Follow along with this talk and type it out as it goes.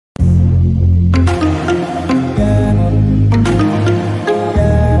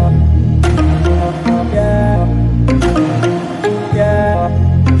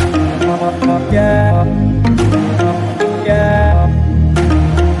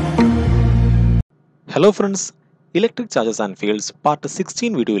Hello friends, electric charges and fields part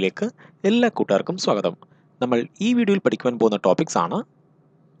 16 വീഡിയോയിലേക്ക് എല്ലാ കൂട്ടുകാർക്കും സ്വാഗതം. നമ്മൾ ഈ വീഡിയോയിൽ പഠിക്കുവാൻ പോകുന്ന ടോപ്പിക്സ് ആണ്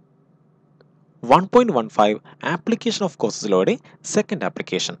 1.15 application of Gauss's ലോയുടെ second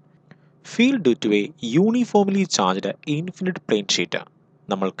application, field due to A uniformly charged infinite plain sheet.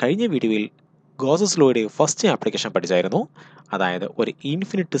 നമ്മൾ കഴിഞ്ഞ വീഡിയോയിൽ ഗോസസ് ലോയുടെ ഫസ്റ്റ് ആപ്ലിക്കേഷൻ പഠിച്ചായിരുന്നു. അതായത് ഒരു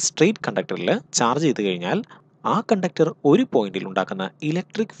ഇൻഫിനിറ്റ് സ്ട്രെയിറ്റ് കണ്ടക്ടറിൽ ചാർജ് ചെയ്ത് കഴിഞ്ഞാൽ ആ കണ്ടക്ടർ ഒരു പോയിന്റിൽ ഉണ്ടാക്കുന്ന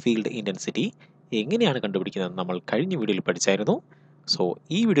ഇലക്ട്രിക് ഫീൽഡ് ഇൻറ്റൻസിറ്റി എങ്ങനെയാണ് കണ്ടുപിടിക്കുന്നത് നമ്മൾ കഴിഞ്ഞ വീഡിയോയിൽ പഠിച്ചായിരുന്നു. സോ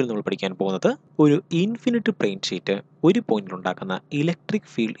ഈ വീഡിയോയിൽ നമ്മൾ പഠിക്കാൻ പോകുന്നത് ഒരു ഇൻഫിനിറ്റ് പ്ലെയിൻ ഷീറ്റ് ഒരു പോയിന്റിൽ ഉണ്ടാക്കുന്ന ഇലക്ട്രിക്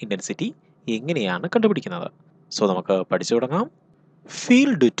ഫീൽഡ് ഇൻറ്റൻസിറ്റി എങ്ങനെയാണ് കണ്ടുപിടിക്കുന്നത്. സോ നമുക്ക് പഠിച്ചു തുടങ്ങാം.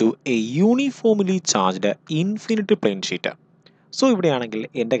 Field due to A uniformly charged infinite plain sheet. So ഇവിടെയാണെങ്കിൽ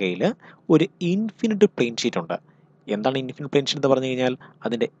എൻ്റെ കയ്യിൽ ഒരു ഇൻഫിനിറ്റ് പ്ലെയിൻ ഷീറ്റ് ഉണ്ട്. എന്താണ് ഇൻഫിനിറ്റ് പ്ലെയിൻ ഷീറ്റ് എന്ന് പറഞ്ഞു കഴിഞ്ഞാൽ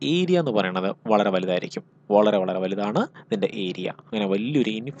അതിൻ്റെ ഏരിയ എന്ന് പറയുന്നത് വളരെ വലുതായിരിക്കും. വളരെ വലുതാണ് ഇതിൻ്റെ ഏരിയ. അങ്ങനെ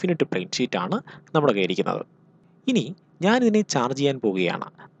വലിയൊരു ഇൻഫിനിറ്റ് പ്ലെയിൻ ഷീറ്റാണ് നമ്മുടെ കയ്യിരിക്കുന്നത്. ഇനി ഞാനിതിനെ ചാർജ് ചെയ്യാൻ പോവുകയാണ്.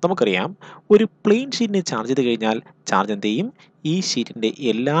 നമുക്കറിയാം, ഒരു പ്ലെയിൻ ഷീറ്റിനെ ചാർജ് ചെയ്ത് കഴിഞ്ഞാൽ ചാർജ് എന്ത് ചെയ്യും? ഈ ഷീറ്റിൻ്റെ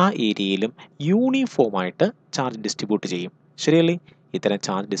എല്ലാ ഏരിയയിലും യൂണിഫോമായിട്ട് ചാർജ് ഡിസ്ട്രിബ്യൂട്ട് ചെയ്യും. ശരിയല്ലേ? ഇത്തരം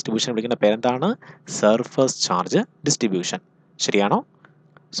ചാർജ് ഡിസ്ട്രിബ്യൂഷൻ വിളിക്കുന്ന പേരെന്താണ്? Surface charge distribution. ശരിയാണോ?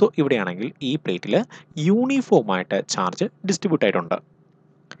 സോ ഇവിടെയാണെങ്കിൽ ഈ പ്ലേറ്റിൽ യൂണിഫോമായിട്ട് ചാർജ് ഡിസ്ട്രിബ്യൂട്ട് ആയിട്ടുണ്ട്.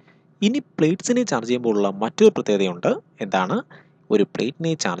 ഇനി പ്ലേറ്റ്സിനെ ചാർജ് ചെയ്യുമ്പോൾ ഉള്ള മറ്റൊരു പ്രത്യേകതയുണ്ട്. എന്താണ്? ഒരു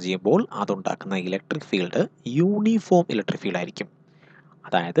പ്ലേറ്റിനെ ചാർജ് ചെയ്യുമ്പോൾ അതുണ്ടാക്കുന്ന electric field uniform electric field ആയിരിക്കും.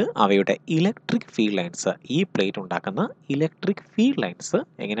 അതായത് അവയുടെ ഇലക്ട്രിക് ഫീൽഡ് ലൈൻസ്, ഈ പ്ലേറ്റ് ഉണ്ടാക്കുന്ന ഇലക്ട്രിക് ഫീൽഡ് ലൈൻസ്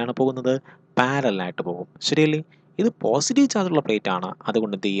എങ്ങനെയാണ് പോകുന്നത്? പാരലായിട്ട് പോകും. ശരിയല്ലേ? ഇത് പോസിറ്റീവ് ചാർജുള്ള പ്ലേറ്റ് ആണ്.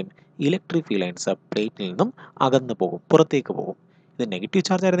 അതുകൊണ്ട് എന്ത് ചെയ്യും? ഇലക്ട്രിക് ഫീൽഡ് ലൈൻസ് പ്ലേറ്റിൽ നിന്നും അകന്നു പോകും, പുറത്തേക്ക് പോകും. ഇത് നെഗറ്റീവ്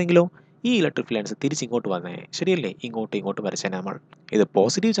ചാർജ് ആയിരുന്നെങ്കിലോ ഈ ഇലക്ട്രിക് ഫീൽഡ് ലൈൻസ് തിരിച്ചിങ്ങോട്ട് വന്നേ. ശരിയല്ലേ? ഇങ്ങോട്ട് വരച്ചേനെ നമ്മൾ. ഇത്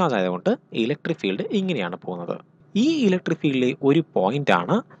പോസിറ്റീവ് ചാർജ് ആയതുകൊണ്ട് ഇലക്ട്രിക് ഫീൽഡ് ഇങ്ങനെയാണ് പോകുന്നത്. ഈ ഇലക്ട്രിക് ഫീൽഡിലെ ഒരു പോയിന്റ്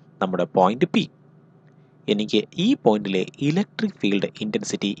ആണ് നമ്മുടെ പോയിന്റ് പി. എനിക്ക് ഈ പോയിന്റിലെ ഇലക്ട്രിക് ഫീൽഡ്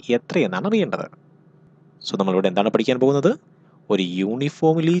ഇൻറ്റൻസിറ്റി എത്രയെന്നാണ് അറിയേണ്ടത്. സോ നമ്മളിവിടെ എന്താണ് പഠിക്കാൻ പോകുന്നത്? ഒരു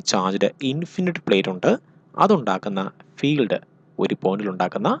യൂണിഫോംലി ചാർജ്ഡ് ഇൻഫിനിറ്റ് പ്ലേറ്റ് ഉണ്ട്. അതുണ്ടാക്കുന്ന ഫീൽഡ്, ഒരു പോയിന്റിൽ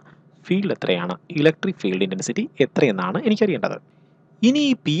ഉണ്ടാക്കുന്ന ഫീൽഡ് എത്രയാണ്, ഇലക്ട്രിക് ഫീൽഡ് ഇൻറ്റൻസിറ്റി എത്രയെന്നാണ് എനിക്കറിയേണ്ടത്. ഇനി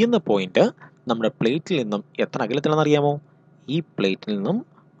ഈ പി എന്ന പോയിന്റ് നമ്മുടെ പ്ലേറ്റിൽ നിന്നും എത്ര അകലത്തിലാണെന്ന് അറിയാമോ? ഈ പ്ലേറ്റിൽ നിന്നും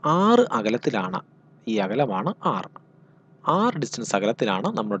 6 അകലത്തിലാണ്. ഈ അകലമാണ് 6 ഡിസ്റ്റൻസ്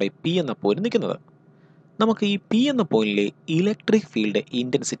അകലത്തിലാണ് നമ്മുടെ പി എന്ന പോയിന്റ് നിൽക്കുന്നത്. നമുക്ക് ഈ പി എന്ന പോയിന്റിലെ ഇലക്ട്രിക് ഫീൽഡ്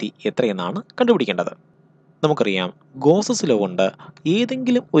ഇൻറ്റൻസിറ്റി എത്രയെന്നാണ് കണ്ടുപിടിക്കേണ്ടത്. നമുക്കറിയാം, ഗോസസ് ലോ കൊണ്ട്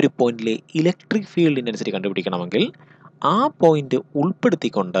ഏതെങ്കിലും ഒരു പോയിന്റിലെ ഇലക്ട്രിക് ഫീൽഡ് ഇൻറ്റൻസിറ്റി കണ്ടുപിടിക്കണമെങ്കിൽ ആ പോയിന്റ്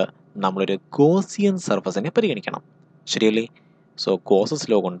ഉൾപ്പെടുത്തിക്കൊണ്ട് നമ്മളൊരു ഗോസിയൻ സർഫസിനെ പരിഗണിക്കണം. ശരിയല്ലേ? സോ ഗോസസ്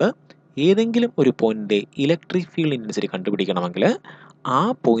ലോ കൊണ്ട് ഏതെങ്കിലും ഒരു പോയിന്റിന്റെ ഇലക്ട്രിക് ഫീൽഡ് ഇൻറ്റൻസിറ്റി കണ്ടുപിടിക്കണമെങ്കിൽ ആ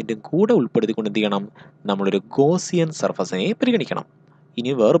പോയിന്റും കൂടെ ഉൾപ്പെടുത്തിക്കൊണ്ട് എന്ത് ചെയ്യണം? നമ്മളൊരു ഗോസിയൻ സർഫസിനെ പരിഗണിക്കണം.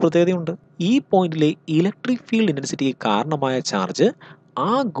 ഇനി വേറെ പ്രത്യേകതയുണ്ട്. ഈ പോയിന്റിലെ ഇലക്ട്രിക് ഫീൽഡ് ഇൻറ്റൻസിറ്റിക്ക് കാരണമായ ചാർജ് ആ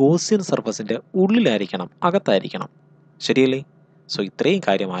ഗോസിയൻ സർഫസിന്റെ ഉള്ളിലായിരിക്കണം, അകത്തായിരിക്കണം. ശരിയല്ലേ? സോ ഇത്രയും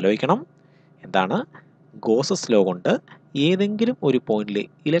കാര്യം ആലോചിക്കണം. എന്താണ്? ഗോസസ് ലോ കൊണ്ട് ഏതെങ്കിലും ഒരു പോയിന്റിലെ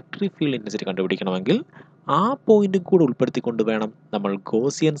ഇലക്ട്രിക് ഫീൽഡ് ഇൻറ്റൻസിറ്റി കണ്ടുപിടിക്കണമെങ്കിൽ ആ പോയിന്റും കൂടെ ഉൾപ്പെടുത്തിക്കൊണ്ട് വേണം നമ്മൾ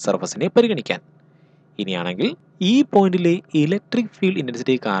ഗോസിയൻ സർഫസിനെ പരിഗണിക്കാൻ. ഇനിയാണെങ്കിൽ ഈ പോയിന്റിലെ ഇലക്ട്രിക് ഫീൽഡ്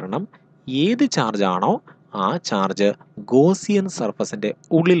ഇൻറ്റൻസിറ്റി കാരണം ഏത് ചാർജ് ആണോ ആ ചാർജ് ഗോസിയൻ സർഫസിന്റെ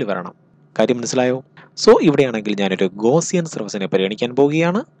ഉള്ളിൽ വരണം. കാര്യം മനസ്സിലായോ? സോ ഇവിടെയാണെങ്കിൽ ഞാനൊരു ഗോസിയൻ സർഫസിനെ പരിഗണിക്കാൻ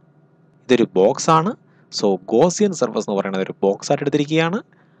പോവുകയാണ്. ഇതൊരു ബോക്സ് ആണ്. സോ ഗോസിയൻ സർഫസ് എന്ന് പറയുന്നത് ഒരു ബോക്സ് ആയിട്ട് എടുത്തിരിക്കുകയാണ്.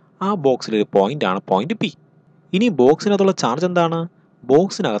 ആ ബോക്സിൽ ഒരു പോയിന്റ് ആണ് പോയിന്റ് പി. ഇനി ബോക്സിനകത്തുള്ള ചാർജ് എന്താണ്?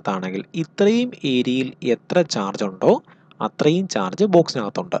 ബോക്സിനകത്താണെങ്കിൽ ഇത്രയും ഏരിയയിൽ എത്ര ചാർജ് ഉണ്ടോ അത്രയും ചാർജ്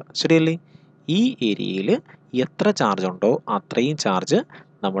ബോക്സിനകത്തുണ്ട്. ശരിയല്ലേ? ഈ ഏരിയയിൽ എത്ര ചാർജ് ഉണ്ടോ അത്രയും ചാർജ്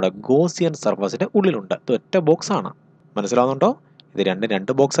നമ്മുടെ ഗോസിയൻ സർഫസിന്റെ ഉള്ളിലുണ്ട്. ഇത് ഒറ്റ ബോക്സ് ആണ്. മനസ്സിലാവുന്നുണ്ടോ? ഇത്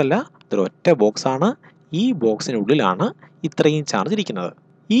രണ്ട് ബോക്സ് അല്ല, ഇതൊരു ഒറ്റ ബോക്സ് ആണ്. ഈ ബോക്സിനുള്ളിലാണ് ഇത്രയും ചാർജ് ഇരിക്കുന്നത്.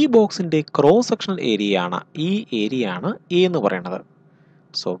 ഈ ബോക്സിന്റെ ക്രോസ് സെക്ഷണൽ ഏരിയയാണ് ഈ ഏരിയയാണ് എ എന്ന് പറയുന്നത്.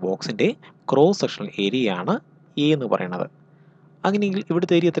 സോ ബോക്സിന്റെ ക്രോസ് സെക്ഷണൽ ഏരിയയാണ് എ എന്ന് പറയുന്നത്. അങ്ങനെയെങ്കിൽ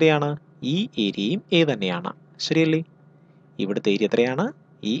ഇവിടുത്തെ ഏരിയ എത്രയാണ്? ഈ ഏരിയയും എ തന്നെയാണ്. ശരിയല്ലേ? ഇവിടുത്തെ ഏരിയ എത്രയാണ്?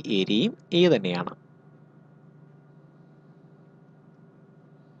 ഈ ഏരിയയും എ തന്നെയാണ്.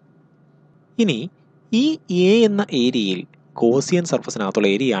 ഇനി ഈ എ എന്ന ഏരിയയിൽ ഗോസിയൻ സർഫസിനകത്തുള്ള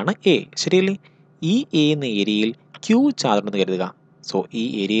ഏരിയയാണ് എ. ശരിയല്ലേ? ഈ എ എന്ന ഏരിയയിൽ ക്യൂ ചാർജ് ഉണ്ടെന്ന് കരുതുക. സോ ഈ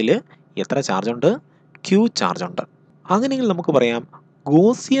ഏരിയയിൽ എത്ര ചാർജ് ഉണ്ട്? ക്യൂ ചാർജ് ഉണ്ട്. അങ്ങനെയെങ്കിൽ നമുക്ക് പറയാം,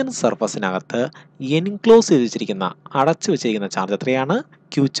 ഗോസിയൻ സർഫസിനകത്ത് എൻക്ലോസ് ചെയ്ത് വെച്ചിരിക്കുന്ന, അടച്ചു വെച്ചിരിക്കുന്ന ചാർജ് എത്രയാണ്?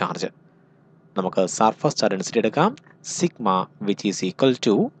 Q charge. നമുക്ക് സർഫസ് ചാർജ് ഡെൻസിറ്റി എടുക്കാം. Sigma which is equal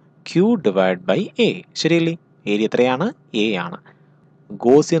to Q divide by A. ശരിയല്ലേ? ഏരിയ എത്രയാണ്? എ ആണ്.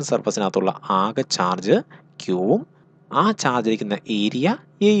 ഗോസിയൻ സർഫസിനകത്തുള്ള ആകെ ചാർജ് ക്യൂവും ആ ചാർജ് ഇരിക്കുന്ന ഏരിയ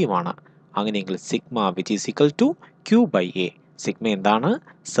എയുമാണ്. അങ്ങനെയെങ്കിൽ sigma which is equal to Q by A. Sigma എന്താണ്?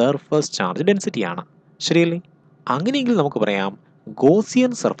 Surface charge ഡെൻസിറ്റിയാണ്. ശരിയല്ലേ? അങ്ങനെയെങ്കിൽ നമുക്ക് പറയാം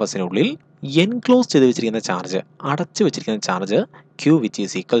ഗോസിയൻ സർഫസിനുള്ളിൽ എൻക്ലോസ് ചെയ്ത് വെച്ചിരിക്കുന്ന ചാർജ്, അടച്ചു വെച്ചിരിക്കുന്ന charge Q which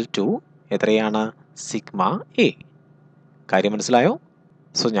is equal to എത്രയാണ്? Sigma A. കാര്യം മനസ്സിലായോ?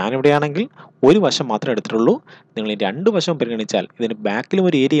 സോ ഞാനിവിടെയാണെങ്കിൽ ഒരു വശം മാത്രമേ എടുത്തിട്ടുള്ളൂ. നിങ്ങൾ ഈ രണ്ട് വശം പരിഗണിച്ചാൽ ഇതിന് ബാക്കിലും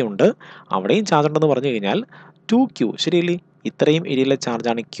ഒരു ഏരിയ ഉണ്ട്, അവിടെയും ചാർജ് ഉണ്ടെന്ന് പറഞ്ഞു കഴിഞ്ഞാൽ 2Q. ശരിയല്ലേ? ഇത്രയും ഏരിയയിലെ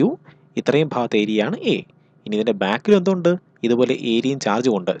ചാർജാണ് Q, ഇത്രയും ഭാഗത്തെ ഏരിയ ആണ് എ. ഇനി ഇതിൻ്റെ ബാക്കിലും എന്തുണ്ട്? ഇതുപോലെ ഏരിയയും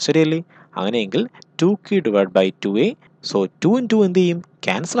ചാർജും ഉണ്ട്. ശരിയല്ലേ? അങ്ങനെയെങ്കിൽ 2Q divide by 2A. So 2 × 2 എന്ത് ചെയ്യും?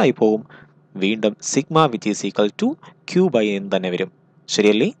 ക്യാൻസൽ ആയി പോകും. വീണ്ടും sigma which is equal to Q by എന്ന് തന്നെ വരും.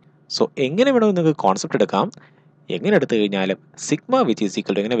 ശരിയല്ലേ? സോ എങ്ങനെ വേണമെന്ന് നിങ്ങൾക്ക് കോൺസെപ്റ്റ് എടുക്കാം. എങ്ങനെ എടുത്തു കഴിഞ്ഞാലും sigma which is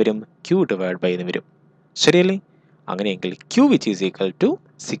equal to എങ്ങനെ വരും? ക്യൂ ഡിവൈഡ് ബൈ എന്ന് വരും. ശരിയല്ലേ? അങ്ങനെയെങ്കിൽ Q which is equal to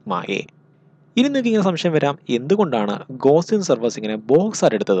sigma A. ഇനി നിങ്ങൾക്ക് ഇങ്ങനെ സംശയം വരാം, എന്തുകൊണ്ടാണ് ഗോസിയൻ സർഫസ് ഇങ്ങനെ ബോക്സ്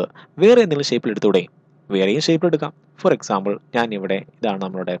ആയിട്ട് എടുത്തത്? വേറെ എന്തെങ്കിലും ഷേപ്പിൽ എടുത്തൂടെ? വേറെയും ഷേപ്പിൽ എടുക്കാം. ഫോർ എക്സാമ്പിൾ, ഞാൻ ഇവിടെ ഇതാണ്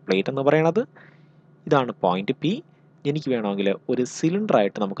നമ്മളുടെ പ്ലേറ്റ് എന്ന് പറയുന്നത്, ഇതാണ് പോയിന്റ് പി. എനിക്ക് വേണമെങ്കിൽ ഒരു സിലിണ്ടർ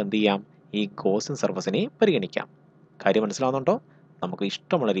ആയിട്ട് നമുക്ക് എന്ത് ചെയ്യാം? ഈ ഗോസിയൻ സർഫസിനെ പരിഗണിക്കാം. കാര്യം മനസ്സിലാവുന്നുണ്ടോ? നമുക്ക്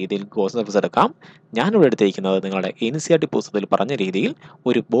ഇഷ്ടമുള്ള രീതിയിൽ ഗോസിയൻ സർഫസ് എടുക്കാം. ഞാനിവിടെ എടുത്തിരിക്കുന്നത് നിങ്ങളുടെ NCERT പുസ്തകത്തിൽ പറഞ്ഞ രീതിയിൽ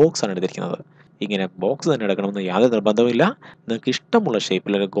ഒരു ബോക്സ് ആണ് എടുത്തിരിക്കുന്നത്. ഇങ്ങനെ ബോക്സ് തന്നെ എടുക്കണമെന്ന് യാതൊരു നിർബന്ധവുമില്ല. നിങ്ങൾക്ക് ഇഷ്ടമുള്ള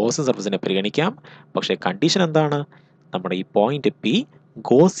ഷേപ്പിൽ ഒരു ഗോസിയൻ സർഫസിനെ പരിഗണിക്കാം. പക്ഷേ കണ്ടീഷൻ എന്താണ്? നമ്മുടെ ഈ പോയിന്റ് പി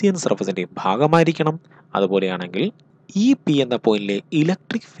ഗോസിയൻ സർഫസിന്റെ ഭാഗമായിരിക്കണം. അതുപോലെയാണെങ്കിൽ ഈ പി എന്ന പോയിന്റിലെ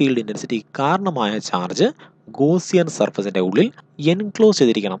ഇലക്ട്രിക് ഫീൽഡ് ഇന്റൻസിറ്റി കാരണമായ ചാർജ് ഗോസിയൻ സർഫസിന്റെ ഉള്ളിൽ എൻക്ലോസ്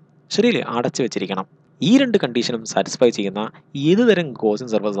ചെയ്തിരിക്കണം. ശരിയല്ലേ? അടച്ചു വെച്ചിരിക്കണം. ഈ രണ്ട് കണ്ടീഷനും സാറ്റിസ്ഫൈ ചെയ്യുന്ന ഏത് തരം ഗോസിയൻ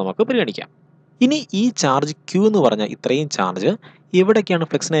സർഫസ് നമുക്ക് പരിഗണിക്കാം. ഇനി ഈ ചാർജ് ക്യൂ എന്ന് പറഞ്ഞ ഇത്രയും ചാർജ് എവിടേക്കാണ്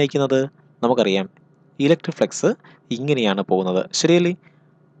ഫ്ലക്സിനെ അയക്കുന്നത്? നമുക്കറിയാം, ഇലക്ട്രിക് ഫ്ലക്സ് ഇങ്ങനെയാണ് പോകുന്നത്. ശരിയല്ലേ?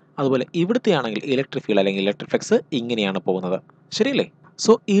 അതുപോലെ ഇവിടുത്തെ ആണെങ്കിൽ ഇലക്ട്രിക് ഫീൽഡ് അല്ലെങ്കിൽ ഇലക്ട്രിക് ഫ്ലക്സ് ഇങ്ങനെയാണ് പോകുന്നത്. ശരിയല്ലേ?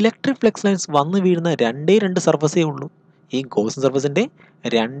 സോ ഇലക്ട്രിക് ഫ്ലക്സ് ലൈൻസ് വന്നു വീഴുന്ന രണ്ടേ രണ്ട് സർഫസേ ഉള്ളൂ. ഈ ഗോസിയൻ സർഫസിന്റെ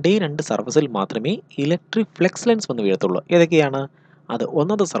രണ്ടേ രണ്ട് സർഫസിൽ മാത്രമേ ഇലക്ട്രിക് ഫ്ലക്സ് ലൈൻസ് വന്ന് വീഴത്തുള്ളൂ. ഏതൊക്കെയാണ് അത്?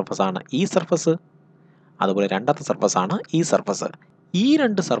 ഒന്നാമത്തെ സർഫസാണ് ഈ സർഫസ്, അതുപോലെ രണ്ടാമത്തെ സർഫസാണ് ഈ സർഫസ്. ഈ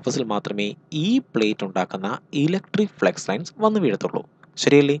രണ്ട് സർഫസിൽ മാത്രമേ ഈ പ്ലേറ്റ് ഉണ്ടാക്കുന്ന ഇലക്ട്രിക് ഫ്ലക്സ് ലൈൻസ് വന്നു വീഴത്തുള്ളൂ.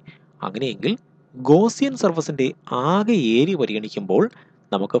 ശരിയല്ലേ? അങ്ങനെയെങ്കിൽ ഗോസിയൻ സർഫസിന്റെ ആകെ ഏരിയ പരിഗണിക്കുമ്പോൾ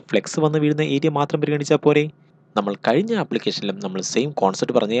നമുക്ക് ഫ്ലെക്സ് വന്ന് വീഴുന്ന ഏരിയ മാത്രം പരിഗണിച്ചാൽ പോരെ? നമ്മൾ കഴിഞ്ഞ ആപ്ലിക്കേഷനിലും നമ്മൾ സെയിം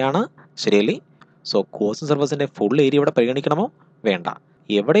കോൺസെപ്റ്റ് പറഞ്ഞതാണ്. ശരിയല്ലേ? സോ ഗോസിയൻ സർഫസിന്റെ ഫുൾ ഏരിയ ഇവിടെ പരിഗണിക്കണമോ? വേണ്ട.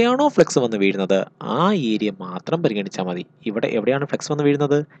 എവിടെയാണോ ഫ്ലെക്സ് വന്ന് വീഴുന്നത് ആ ഏരിയ മാത്രം പരിഗണിച്ചാൽ മതി. ഇവിടെ എവിടെയാണ് ഫ്ലെക്സ് വന്ന്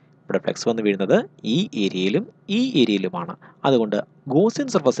വീഴുന്നത്? ഇവിടെ ഫ്ലെക്സ് വന്ന് വീഴുന്നത് ഈ ഏരിയയിലും ഈ ഏരിയയിലുമാണ്. അതുകൊണ്ട് ഗോസിയൻ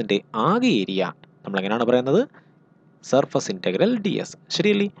സർഫസിന്റെ ആകെ ഏരിയ നമ്മൾ എങ്ങനെയാണ് പറയുന്നത്? Surface integral ds.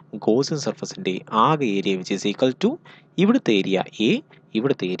 ശരിയല്ലേ? ഗോസിയൻ സർഫസിന്റെ ആകെ area which is equal to ഇവിടുത്തെ ഏരിയ എ,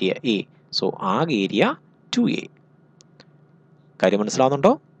 ഇവിടുത്തെ ഏരിയ എ. സോ ആകെ ഏരിയ 2a. കാര്യം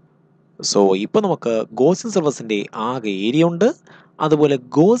മനസ്സിലാവുന്നുണ്ടോ? സോ ഇപ്പോൾ നമുക്ക് ഗോസിയൻ സർഫസിന്റെ ആകെ ഏരിയ ഉണ്ട്, അതുപോലെ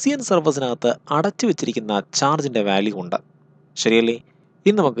ഗോസിയൻ സർഫസിനകത്ത് അടച്ചു വെച്ചിരിക്കുന്ന ചാർജിന്റെ വാല്യൂ ഉണ്ട്. ശരിയല്ലേ?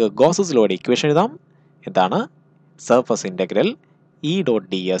 ഇനി നമുക്ക് ഗോസസ് ലോയുടെ ഇക്വേഷൻ എഴുതാം. എന്താണ്? Surface integral E dot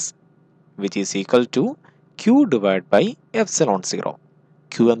ds which is equal to Q divide by epsilon 0.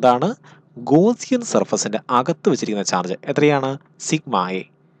 Q എന്താണ്? ഗോസിയൻ സർഫസിന്റെ അകത്ത് വെച്ചിരിക്കുന്ന ചാർജ് എത്രയാണ്? Sigma A.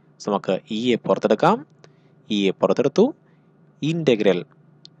 സോ നമുക്ക് E പുറത്തെടുക്കാം. E പുറത്തെടുത്തു. Integral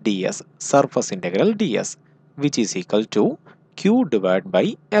ds, surface integral ds which is equal to Q divide by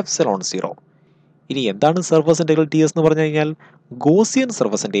epsilon 0. ഇനി എന്താണ് surface integral ds എന്ന് പറഞ്ഞു കഴിഞ്ഞാൽ? ഗോസിയൻ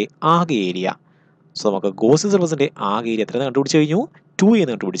സർഫസിന്റെ ആകെ ഏരിയ. സോ നമുക്ക് ഗോസിയൻ സർഫസിന്റെ ആകെ ഏരിയ എത്ര കണ്ടുപിടിച്ച് കഴിഞ്ഞു? 2a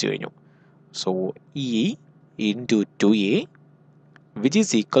എന്ന് കണ്ടുപിടിച്ച് കഴിഞ്ഞു. So E into 2a which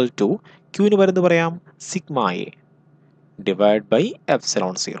is equal to ക്യൂവിന് വരുന്നത് പറയാം sigma A divide by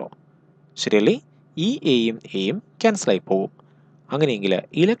epsilon 0. ശരിയല്ലേ? ഈ എയും എയും ക്യാൻസൽ ആയി പോകും. അങ്ങനെയെങ്കിൽ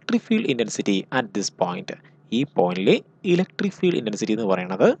electric field intensity at this point, ഈ പോയിന്റിലെ ഇലക്ട്രിക് ഫീൽഡ് ഇൻറ്റൻസിറ്റി എന്ന്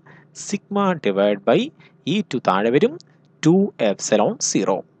പറയുന്നത് സിഗ്മ ഡിവൈഡ് ബൈ ഈ 2 താഴെ വരും 2 എപ്സിലോൺ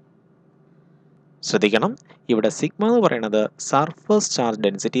 0. ശ്രദ്ധിക്കണം, ഇവിടെ സിഗ്മ എന്ന് പറയുന്നത് സർഫസ് ചാർജ്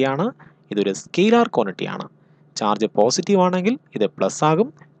ഡെൻസിറ്റി ആണ്. ഇതൊരു സ്കെയിലാർ ക്വാണ്ടിറ്റി ആണ്. ചാർജ് പോസിറ്റീവ് ആണെങ്കിൽ ഇത് പ്ലസ് ആകും,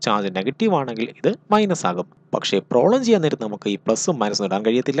 ചാർജ് നെഗറ്റീവ് ആണെങ്കിൽ ഇത് മൈനസ് ആകും. പക്ഷേ പ്രോബ്ലം ചെയ്യാൻ നേരത്ത് നമുക്ക് ഈ പ്ലസും മൈനസും ഇടാൻ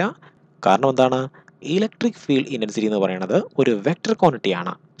കഴിയത്തില്ല. കാരണം എന്താണ്? ഇലക്ട്രിക് ഫീൽഡ് ഇൻറ്റൻസിറ്റി എന്ന് പറയുന്നത് ഒരു വെക്റ്റർ ക്വാണ്ടിറ്റി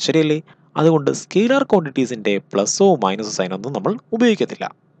ആണ്. ശരിയല്ലേ? അതുകൊണ്ട് സ്കെയിലാർ ക്വാണ്ടിറ്റീസിന്റെ പ്ലസോ മൈനസോ സൈനൊന്നും നമ്മൾ ഉപയോഗിക്കത്തില്ല.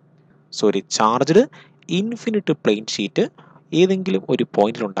 സോ ഒരു ചാർജ്ഡ് ഇൻഫിനിറ്റ് പ്ലെയിൻ ഷീറ്റ് ഏതെങ്കിലും ഒരു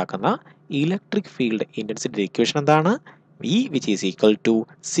പോയിന്റിൽ ഉണ്ടാക്കുന്ന ഇലക്ട്രിക് ഫീൽഡ് ഇൻറ്റൻസിറ്റി ഇക്വേഷൻ എന്താണ്? E which is equal to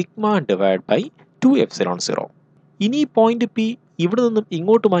sigma divide by 2 epsilon 0. ഇനി പോയിന്റ് പി ഇവിടെ നിന്നും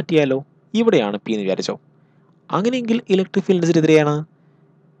ഇങ്ങോട്ട് മാറ്റിയാലോ? ഇവിടെയാണ് പി എന്ന് വിചാരിച്ചോ. അങ്ങനെയെങ്കിൽ ഇലക്ട്രിക് ഫീൽഡ് ഇൻറ്റൻസിറ്റി എത്രയാണ്?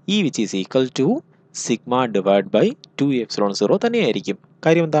 E which is equal to sigma divide by 2 epsilon 0 തന്നെയായിരിക്കും.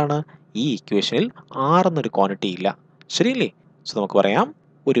 കാര്യം എന്താണ്? ഈ ഇക്വേഷനിൽ ആർ എന്നൊരു ക്വാണ്ടിറ്റി ഇല്ല, ശരിയല്ലേ? സോ നമുക്ക് പറയാം,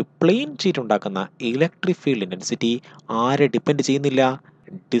 ഒരു പ്ലെയിൻ ഷീറ്റ് ഉണ്ടാക്കുന്ന ഇലക്ട്രിക് ഫീൽഡ് ഇൻറ്റൻസിറ്റി ആരെ ഡിപ്പെൻഡ് ചെയ്യുന്നില്ല?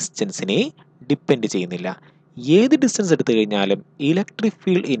 ഡിസ്റ്റൻസിനെ ഡിപ്പെൻഡ് ചെയ്യുന്നില്ല. ഏത് ഡിസ്റ്റൻസ് എടുത്തു കഴിഞ്ഞാലും ഇലക്ട്രിക്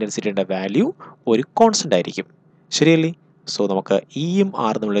ഫീൽഡ് ഇൻറ്റൻസിറ്റിയുടെ വാല്യൂ ഒരു കോൺസ്റ്റന്റ് ആയിരിക്കും, ശരിയല്ലേ? സോ നമുക്ക് ഇയും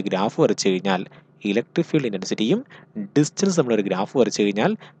ആർ തമ്മിലുള്ള ഗ്രാഫ് വരച്ചു കഴിഞ്ഞാൽ ഇലക്ട്രിക് ഫീൽഡ് ഇൻറ്റൻസിറ്റിയും ഡിസ്റ്റൻസ് തമ്മിലൊരു ഗ്രാഫ് വരച്ചു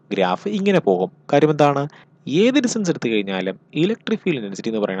കഴിഞ്ഞാൽ ഗ്രാഫ് ഇങ്ങനെ പോകും. കാര്യം എന്താണ്? ഏത് ഡിസ്റ്റൻസ് എടുത്തു കഴിഞ്ഞാലും ഇലക്ട്രിക് ഫീൽഡ്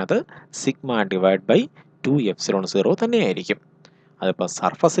ഇൻറ്റൻസിറ്റി എന്ന് പറയുന്നത് സിഗ്മ ഡിവൈഡ് ബൈ 2ε0 തന്നെയായിരിക്കും. അതിപ്പോൾ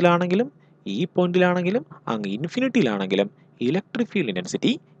സർഫസിലാണെങ്കിലും ഈ പോയിന്റിലാണെങ്കിലും അങ്ങ് ഇൻഫിനിറ്റിയിലാണെങ്കിലും ഇലക്ട്രിക് ഫീൽഡ്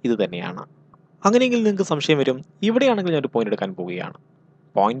ഇൻറ്റൻസിറ്റി ഇത് തന്നെയാണ്. അങ്ങനെയെങ്കിൽ നിങ്ങൾക്ക് സംശയം വരും, ഇവിടെയാണെങ്കിൽ ഞാൻ ഒരു പോയിന്റ് എടുക്കാൻ പോവുകയാണ്,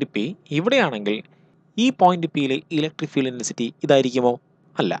 പോയിന്റ് പി. ഇവിടെയാണെങ്കിൽ ഈ പോയിന്റ് പിയിലെ ഇലക്ട്രിക് ഫീൽഡ് ഇൻറ്റൻസിറ്റി ഇതായിരിക്കുമോ?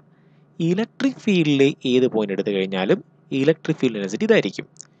 അല്ല. ഇലക്ട്രിക് ഫീൽഡിലെ ഏത് പോയിന്റ് എടുത്തു കഴിഞ്ഞാലും ഇലക്ട്രിക് ഫീൽഡ് ഇൻറ്റൻസിറ്റി ഇതായിരിക്കും.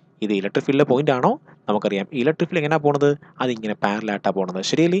 ഇത് ഇലക്ട്രിക് ഫീൽഡിലെ പോയിന്റ് ആണോ? നമുക്കറിയാം ഇലക്ട്രിക് ഫീൽഡ് എങ്ങനെയാണ് പോണത്? അതിങ്ങനെ പാരലായിട്ടാണ് പോണത്,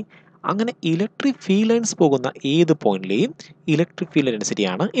 ശരിയല്ലേ? അങ്ങനെ ഇലക്ട്രിക് ഫീൽഡ് ലൈൻസ് പോകുന്ന ഏത് പോയിന്റിലെയും ഇലക്ട്രിക് ഫീൽഡ് ഇൻറ്റൻസിറ്റി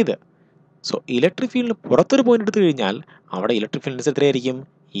ആണ് ഇത്. സോ ഇലക്ട്രിക് ഫീൽഡിന് പുറത്തൊരു പോയിന്റ് എടുത്തു കഴിഞ്ഞാൽ അവിടെ ഇലക്ട്രിക് ഫീൽഡ് ഇൻറ്റൻസിറ്റി എത്രയായിരിക്കും?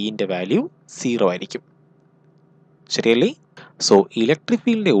 ഇന്റെ വാല്യൂ 0 ആയിരിക്കും, ശരിയല്ലേ? സോ ഇലക്ട്രിക്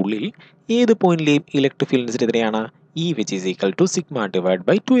ഫീൽഡിന്റെ ഉള്ളിൽ ഏത് പോയിന്റിലെയും ഇലക്ട്രിക് ഫീൽഡ് ഇൻറ്റൻസിറ്റി എത്രയാണ്? E which is equal to sigma divide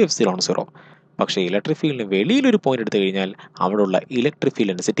by 2ε0. പക്ഷേ ഇലക്ട്രിക് ഫീൽഡിന് വെളിയിലൊരു പോയിന്റ് എടുത്തു കഴിഞ്ഞാൽ അവിടെയുള്ള ഇലക്ട്രിക്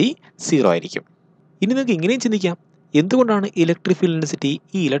ഫീൽഡ് ഇൻറ്റൻസിറ്റി 0 ആയിരിക്കും. ഇനി നിങ്ങൾക്ക് ഇങ്ങനെയും ചിന്തിക്കാം, എന്തുകൊണ്ടാണ് ഇലക്ട്രിക് ഫീൽഡ് ഇൻറ്റൻസിറ്റി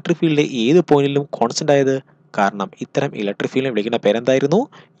ഈ ഇലക്ട്രിക് ഫീൽഡിലെ ഏത് പോയിന്റിലും കോൺസ്റ്റന്റ് ആയത്? കാരണം ഇത്തരം ഇലക്ട്രിക് ഫീൽഡിനെ വിളിക്കുന്ന പേരെന്തായിരുന്നു?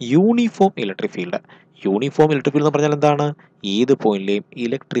 Uniform electric field. Uniform electric field എന്ന് പറഞ്ഞാൽ എന്താണ്? ഏത് പോയിന്റിലെയും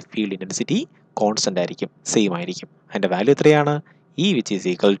ഇലക്ട്രിക് ഫീൽഡ് ഇൻറ്റൻസിറ്റി കോൺസ്റ്റന്റ് ആയിരിക്കും, സെയിം ആയിരിക്കും. അതിന്റെ വാല്യൂ എത്രയാണ്? E which is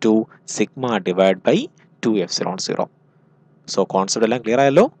equal to sigma divide by 2ε0. So concept എല്ലാം ക്ലിയർ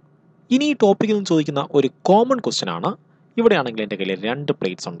ആയല്ലോ? ഇനി ഈ ടോപ്പിക്കിൽ നിന്ന് ചോദിക്കുന്ന ഒരു കോമൺ ക്വസ്റ്റ്യൻ ആണ്, ഇവിടെയാണെങ്കിൽ എൻ്റെ കയ്യിൽ 2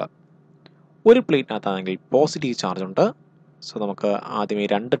 പ്ലേറ്റ്സ് ഉണ്ട്. ഒരു പ്ലേറ്റിനകത്താണെങ്കിൽ പോസിറ്റീവ് ചാർജ് ഉണ്ട്. സോ നമുക്ക് ആദ്യമേ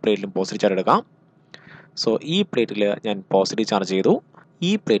 2 പ്ലേറ്റിലും പോസിറ്റീവ് ചാർജ് എടുക്കാം. സോ ഈ പ്ലേറ്റിൽ ഞാൻ പോസിറ്റീവ് ചാർജ് ചെയ്തു,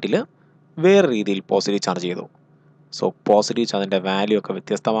 ഈ പ്ലേറ്റിൽ വേറെ രീതിയിൽ പോസിറ്റീവ് ചാർജ് ചെയ്തു. സോ പോസിറ്റീവ് ചാർജിൻ്റെ വാല്യൂ ഒക്കെ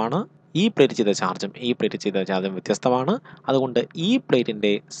വ്യത്യസ്തമാണ്. ഈ പ്ലേറ്റ് ചെയ്ത ചാർജും ഈ പ്ലേറ്റ് ചെയ്ത ചാർജും വ്യത്യസ്തമാണ്. അതുകൊണ്ട് ഈ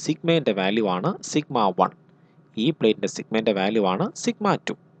പ്ലേറ്റിൻ്റെ സിഗ്മേൻ്റെ വാല്യൂ ആണ് സിഗ്മ 1, ഈ പ്ലേറ്റിൻ്റെ സിഗ്മേൻ്റെ വാല്യൂ ആണ് സിഗ്മ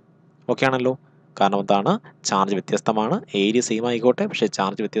 2. ഓക്കെ ആണല്ലോ? കാരണം എന്താണ്? ചാർജ് വ്യത്യസ്തമാണ്, ഏരിയ സെയിം ആയിക്കോട്ടെ, പക്ഷേ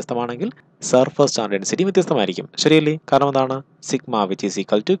ചാർജ് വ്യത്യസ്തമാണെങ്കിൽ സർഫസ് ചാർജ് ഡെൻസിറ്റി വ്യത്യസ്തമായിരിക്കും, ശരിയല്ലേ? കാരണം എന്താണ്? Sigma which is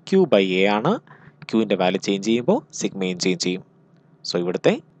equal to Q by A ആണ്. ക്യൂവിൻ്റെ വാല്യൂ ചേഞ്ച് ചെയ്യുമ്പോൾ സിഗ്മയും ചേഞ്ച് ചെയ്യും. സോ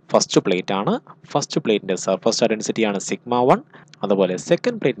ഇവിടുത്തെ ഫസ്റ്റ് പ്ലേറ്റ് ആണ്. ഫസ്റ്റ് പ്ലേറ്റിൻ്റെ സർഫസ് ചാർജ് ഡെൻസിറ്റി ആണ് സിഗ്മ 1. അതുപോലെ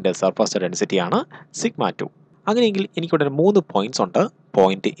സെക്കൻഡ് പ്ലേറ്റിൻ്റെ സർഫസ് ചാർജ് ഡെൻസിറ്റി ആണ് സിഗ്മ 2. അങ്ങനെയെങ്കിൽ എനിക്കിവിടെ 3 പോയിന്റ്സ് ഉണ്ട്.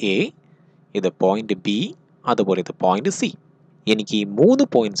 പോയിന്റ് എ, ഇത് പോയിന്റ് ബി, അതുപോലെ ഇത് പോയിന്റ് സി. എനിക്ക് ഈ 3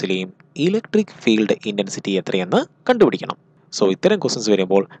 പോയിന്റ്സിലെയും ഇലക്ട്രിക് ഫീൽഡ് ഇൻറ്റൻസിറ്റി എത്രയെന്ന് കണ്ടുപിടിക്കണം. സോ ഇത്തരം ക്വസ്റ്റ്യൻസ്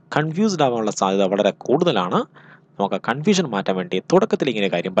വരുമ്പോൾ കൺഫ്യൂസ്ഡ് ആവാനുള്ള സാധ്യത വളരെ കൂടുതലാണ്. നമുക്ക് കൺഫ്യൂഷൻ മാറ്റാൻ വേണ്ടി തുടക്കത്തിൽ ഇങ്ങനെ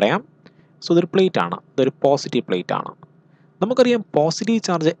കാര്യം പറയാം. സോ ഇതൊരു പ്ലേറ്റ് ആണ്, ഇതൊരു പോസിറ്റീവ് പ്ലേറ്റ് ആണ്. നമുക്കറിയാം പോസിറ്റീവ്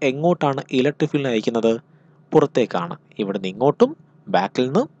ചാർജ് എങ്ങോട്ടാണ് ഇലക്ട്രിക് ഫീൽഡിനെ അയക്കുന്നത്? പുറത്തേക്കാണ്. ഇവിടുന്ന് ഇങ്ങോട്ടും ബാക്കിൽ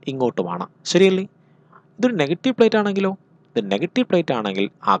നിന്നും ഇങ്ങോട്ടുമാണ്, ശരിയല്ലേ? ഇതൊരു നെഗറ്റീവ് പ്ലേറ്റ് ആണെങ്കിലോ? ഇത് നെഗറ്റീവ് പ്ലേറ്റ് ആണെങ്കിൽ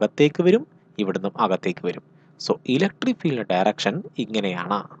അകത്തേക്ക് വരും, ഇവിടുന്നും അകത്തേക്ക് വരും. സോ ഇലക്ട്രിക് ഫീൽഡിന്റെ ഡയറക്ഷൻ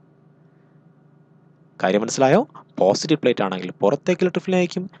ഇങ്ങനെയാണ്. കാര്യം മനസ്സിലായോ? പോസിറ്റീവ് പ്ലേറ്റ് ആണെങ്കിൽ പുറത്തേക്ക് ഇലക്ട്രിക് ഫീൽഡ്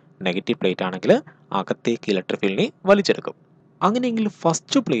അയക്കും, നെഗറ്റീവ് പ്ലേറ്റ് ആണെങ്കിൽ അകത്തേക്ക് ഇലക്ട്രിക് ഫീൽഡിനെ വലിച്ചെടുക്കും. അങ്ങനെയെങ്കിൽ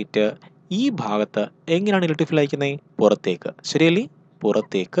ഫസ്റ്റ് പ്ലേറ്റ് ഈ ഭാഗത്ത് എങ്ങനെയാണ് ഇലക്ട്രിക് ഫീൽഡ് അയക്കുന്നത്? പുറത്തേക്ക്, ശരിയല്ലേ?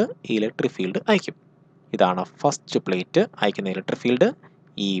 പുറത്തേക്ക് ഇലക്ട്രിക് ഫീൽഡ് അയക്കും. ഇതാണ് ഫസ്റ്റ് പ്ലേറ്റ് അയക്കുന്ന ഇലക്ട്രിക് ഫീൽഡ്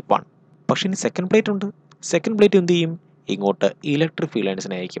E1. പക്ഷേ ഇനി സെക്കൻഡ് പ്ലേറ്റ് ഉണ്ട്. സെക്കൻഡ് പ്ലേറ്റ് എന്ത് ചെയ്യും? ഇങ്ങോട്ട് ഇലക്ട്രിക് ഫീൽഡ്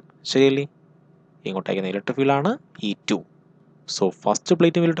ലൈൻസിനെ അയക്കും, ശരിയല്ലേ? ഇങ്ങോട്ട് അയക്കുന്ന ഇലക്ട്രിക് ഫീൽഡ് ആണ് E2. സോ ഫസ്റ്റ്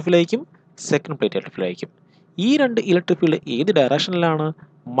പ്ലേറ്റും ഇലക്ട്രിക് ഫീൽഡ് അയക്കും, സെക്കൻഡ് പ്ലേറ്റ് ഇലക്ട്രിക് ഫീൽഡ് അയക്കും. ഈ 2 ഇലക്ട്രിക് ഫീൽഡ് ഏത് ഡയറക്ഷനിലാണ്?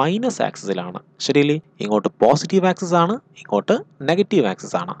 മൈനസ് ആക്സിസിലാണ്, ശരിയല്ലേ? ഇങ്ങോട്ട് പോസിറ്റീവ് ആക്സിസ് ആണ്, ഇങ്ങോട്ട് നെഗറ്റീവ്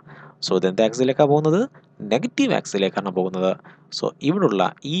ആക്സിസ് ആണ്. സോ ഇതെന്ത് ആക്സിസിലേക്കാണ് പോകുന്നത്? നെഗറ്റീവ് ആക്സിസിലേക്കാണ് പോകുന്നത്. സോ ഇവിടുള്ള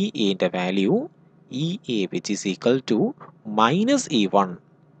ഈ എന്റെ value E A which is equal to -E1.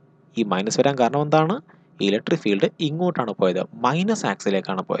 ഈ മൈനസ് വരാൻ കാരണം എന്താണ്? ഇലക്ട്രിക് ഫീൽഡ് ഇങ്ങോട്ടാണ് പോയത്, മൈനസ്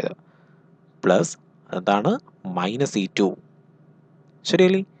ആക്സിസിലേക്കാണ് പോയത്. പ്ലസ് എന്താണ്? -E2,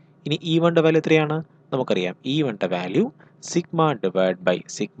 ശരിയല്ലേ? ഇനി E1ന്റെ വാല്യൂ എത്രയാണ്? നമുക്കറിയാം E1ന്റെ value sigma divide by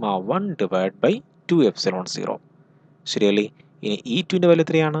sigma 1 divide by 2ε0, ശരിയല്ലേ? ഇനി E2ന്റെ വാല്യൂ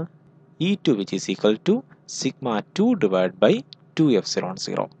എത്രയാണ്? E2 which is equal to sigma 2 divide by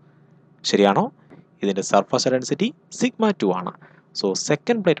 2ε0, ശരിയാണോ? ഇതിൻ്റെ സർഫസ് ഡെൻസിറ്റി സിഗ്മ 2 ആണ്. സോ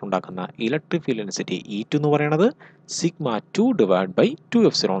സെക്കൻഡ് പ്ലേറ്റ് ഉണ്ടാക്കുന്ന ഇലക്ട്രിക് ഫീൽഡ് ഡെൻസിറ്റി E2 എന്ന് പറയുന്നത് sigma 2 divide by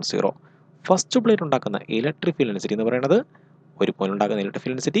 2ε0. First plate ഉണ്ടാക്കുന്ന ഇലക്ട്രിക് ഫീൽഡ് ഡെൻസിറ്റി എന്ന് പറയുന്നത്, ഒരു പോയിന്റ് ഉണ്ടാക്കുന്ന electric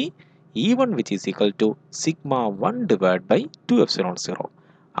field density E1 which is equal to sigma 1 divide by 2ε0.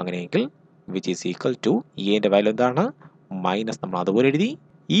 അങ്ങനെയെങ്കിൽ വിച്ച് ഈസ് ഈക്വൽ ടു എൻ്റെ വാല്യൂ എന്താണ്? മൈനസ് നമ്മൾ അതുപോലെ എഴുതി,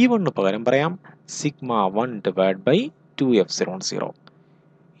 E1 പകരം പറയാം സിഗ്മ 1 ഡിവൈഡ് ബൈ 2f00.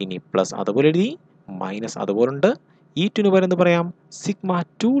 ഇനി പ്ലസ് അതുപോലെ എഴുതി, മൈനസ് അതുപോലുണ്ട്. E2 പകരം എന്ത് പറയാം, സിഗ്മ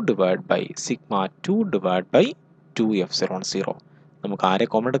 2 ഡിവൈഡ് ബൈ 2f00. നമുക്ക് ആരെ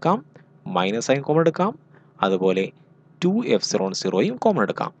കോമൺ എടുക്കാം, മൈനസ് സൈൻ കോമൺ എടുക്കാം, അതുപോലെ 2f00യും കോമൺ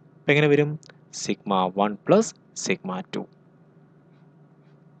എടുക്കാം. അപ്പം എങ്ങനെ വരും, സിഗ്മ 1 പ്ലസ് സിഗ്മ 2.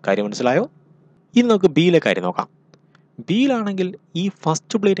 കാര്യം മനസ്സിലായോ? ഇനി നമുക്ക് ബിയിലെ കാര്യം നോക്കാം. ബിയിലാണെങ്കിൽ ഈ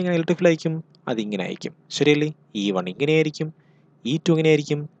ഫസ്റ്റ് പ്ലേറ്റ് എങ്ങനെ ഇലക്ട്രിക് ഫീൽഡ് അയക്കും, അതിങ്ങനെ അയക്കും, ശരിയല്ലേ? E1 ഇങ്ങനെയായിരിക്കും, E2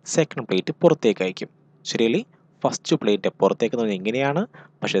 ഇങ്ങനെയായിരിക്കും, സെക്കൻഡ് പ്ലേറ്റ് പുറത്തേക്ക് അയക്കും, ശരിയല്ലേ? ഫസ്റ്റ് പ്ലേറ്റ് പുറത്തേക്ക് എന്ന് പറഞ്ഞാൽ ഇങ്ങനെയാണ്,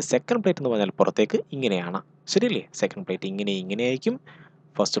 പക്ഷേ സെക്കൻഡ് പ്ലേറ്റ് എന്ന് പറഞ്ഞാൽ പുറത്തേക്ക് ഇങ്ങനെയാണ്, ശരിയല്ലേ? സെക്കൻഡ് പ്ലേറ്റ് ഇങ്ങനെ അയക്കും,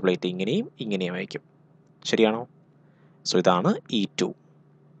 ഫസ്റ്റ് പ്ലേറ്റ് ഇങ്ങനെയും അയക്കും, ശരിയാണോ? സോ ഇതാണ് E2.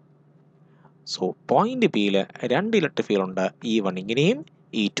 സോ പോയിന്റ് ബിയിൽ രണ്ട് ഇലക്ട്രിക് ഫീൽഡ് ഉണ്ട്, E1 ഇങ്ങനെയും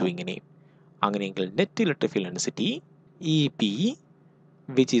E2 ഇങ്ങനെയും. അങ്ങനെയെങ്കിൽ net electric field density EP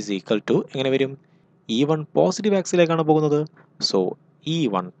which is equal to എങ്ങനെ വരും, E1 പോസിറ്റീവ് ആക്സിലേക്കാണ് പോകുന്നത്, സോ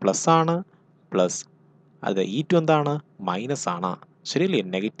E1 പ്ലസ് ആണ്, പ്ലസ് അത് E2 എന്താണ്, മൈനസ് ആണ്, ശരിയല്ലേ?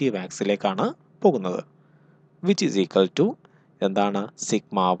 നെഗറ്റീവ് ആക്സിലേക്കാണ് പോകുന്നത്. വിച്ച് ഈസ് ഈക്വൽ ടു എന്താണ്,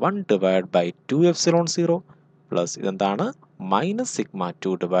 sigma 1 divide by 2f00 plus ഇതെന്താണ്, minus sigma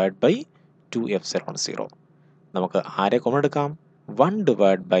 2 divide by 2f00. നമുക്ക് ആരെ കോമൺ എടുക്കാം, 1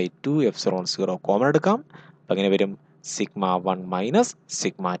 ഡിവൈഡ് ബൈ 2f00 കോമൺ എടുക്കാം. അപ്പം എങ്ങനെ വരും, സിഗ്മ 1 മൈനസ്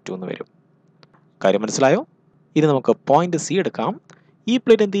സിഗ്മ 2 എന്ന് വരും. കാര്യം മനസ്സിലായോ? ഇനി നമുക്ക് പോയിന്റ് സി എടുക്കാം. ഈ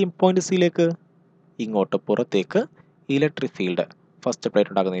പ്ലേറ്റ് എന്ത് ചെയ്യും, പോയിന്റ് സിയിലേക്ക് ഇങ്ങോട്ട് പുറത്തേക്ക് ഇലക്ട്രിക് ഫീൽഡ്, ഫസ്റ്റ്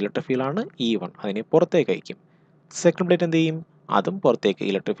പ്ലേറ്റ് ഉണ്ടാകുന്ന ഇലക്ട്രിക് ഫീൽഡാണ് E1, അതിനെ പുറത്തേക്ക് അയക്കും. സെക്കൻഡ് പ്ലേറ്റ് എന്ത് ചെയ്യും, അതും പുറത്തേക്ക്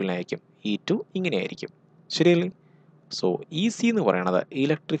ഇലക്ട്രിക് ഫീൽഡ് അയക്കും, E2 ഇങ്ങനെ ആയിരിക്കും, ശരിയല്ലേ? സോ ഈ സി എന്ന് പറയുന്നത്,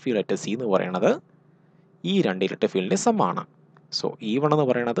 ഇലക്ട്രിക് ഫീൽഡ് അറ്റ് സി എന്ന് പറയുന്നത് ഈ രണ്ട് ഇലക്ട്രിക് ഫീൽഡിൻ്റെ സമ്മാണ്. സോ E1 എന്ന്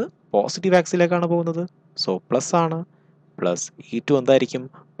പറയുന്നത് പോസിറ്റീവ് ആക്സിലേക്കാണ് പോകുന്നത്, സോ പ്ലസ് ആണ്, പ്ലസ് E2 എന്തായിരിക്കും,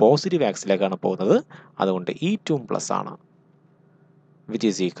 പോസിറ്റീവ് ആക്സിലേക്കാണ് പോകുന്നത്, അതുകൊണ്ട് E2 പ്ലസ് ആണ്. വിച്ച്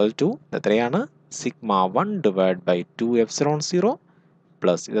ഈസ് ഈക്വൽ ടു എത്രയാണ്, sigma 1 divide by 2f00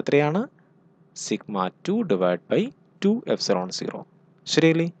 plus ഇതെത്രയാണ്, sigma 2 divide by 2f00,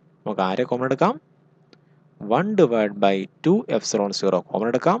 ശരിയല്ലേ? നമുക്ക് ആരെ കോമൺ എടുക്കാം, 1 ഡിവൈഡ് ബൈ 2f00 കോമൺ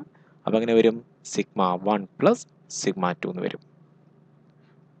എടുക്കാം. അപ്പം എങ്ങനെ വരും, സിഗ്മ 1 പ്ലസ് സിഗ്മ 2 എന്ന് വരും.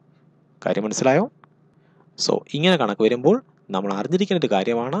 കാര്യം മനസ്സിലായോ? സോ ഇങ്ങനെ കണക്ക് വരുമ്പോൾ നമ്മൾ അറിഞ്ഞിരിക്കേണ്ട ഒരു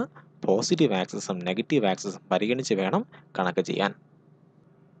കാര്യമാണ്, പോസിറ്റീവ് ആക്സിസും നെഗറ്റീവ് ആക്സിസും പരിഗണിച്ച് വേണം കണക്ക് ചെയ്യാൻ.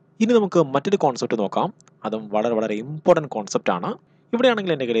 ഇനി നമുക്ക് മറ്റൊരു കോൺസെപ്റ്റ് നോക്കാം, അതും വളരെ ഇമ്പോർട്ടൻറ്റ് കോൺസെപ്റ്റ് ആണ്.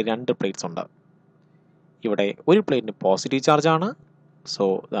 ഇവിടെയാണെങ്കിൽ എൻ്റെ കയ്യിൽ രണ്ട് പ്ലേറ്റ്സ് ഉണ്ട്. ഇവിടെ ഒരു പ്ലേറ്റിന് പോസിറ്റീവ് ചാർജ് ആണ്, സോ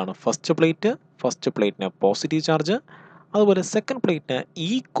ഇതാണ് ഫസ്റ്റ് പ്ലേറ്റിന് പോസിറ്റീവ് ചാർജ്, അതുപോലെ സെക്കൻഡ് പ്ലേറ്റിന്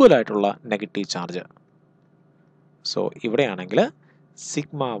ഈക്വൽ ആയിട്ടുള്ള നെഗറ്റീവ് ചാർജ്. സോ ഇവിടെയാണെങ്കിൽ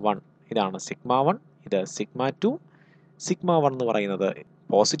സിഗ്മ 1 ഇതാണ് സിഗ്മ 1, ഇത് സിഗ്മ 2. സിഗ്മ 1 എന്ന് പറയുന്നത്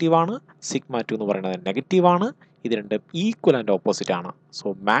പോസിറ്റീവാണ്, സിഗ്മ 2 എന്ന് പറയുന്നത് നെഗറ്റീവാണ്. ഇത് രണ്ടും ഈക്വൽ ആൻഡ് ഓപ്പോസിറ്റ് ആണ്. സോ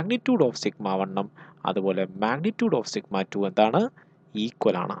മാഗ്നിറ്റ്യൂഡ് ഓഫ് സിഗ്മ 1ഉം അതുപോലെ മാഗ്നിറ്റ്യൂഡ് ഓഫ് സിഗ്മ 2 എന്താണ്,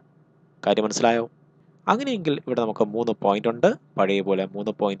 ഈക്വൽ ആണ്. കാര്യം മനസ്സിലായോ? അങ്ങനെയെങ്കിൽ ഇവിടെ നമുക്ക് 3 പോയിന്റ് ഉണ്ട്, പഴയ പോലെ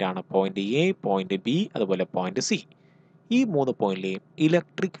 3 പോയിന്റ് ആണ്, പോയിന്റ് എ, പോയിന്റ് ബി, അതുപോലെ പോയിന്റ് സി. ഈ 3 പോയിന്റിലെയും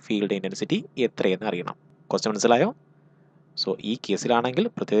ഇലക്ട്രിക് ഫീൽഡ് ഇൻറ്റൻസിറ്റി എത്രയെന്ന് അറിയണം. ക്വസ്റ്റ്യൻ മനസ്സിലായോ? സോ ഈ കേസിലാണെങ്കിൽ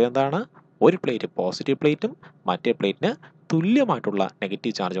പ്രത്യേകത എന്താണ്, ഒരു പ്ലേറ്റ് പോസിറ്റീവ് പ്ലേറ്റും മറ്റേ പ്ലേറ്റിന് തുല്യമായിട്ടുള്ള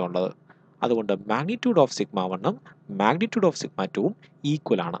നെഗറ്റീവ് ചാർജും ഉള്ളത്. അതുകൊണ്ട് magnitude of sigma 1ഉം magnitude of sigma 2ഉം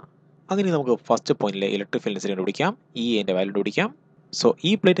equal ആണ്. അങ്ങനെ നമുക്ക് ഫസ്റ്റ് പോയിന്റിലെ ഇലക്ട്രിക് ഫീൽഡ് ഇൻറ്റൻസിറ്റി കണ്ടുപിടിക്കാം, എൻ്റെ വാല്യൂ കണ്ടുപിടിക്കാം. സോ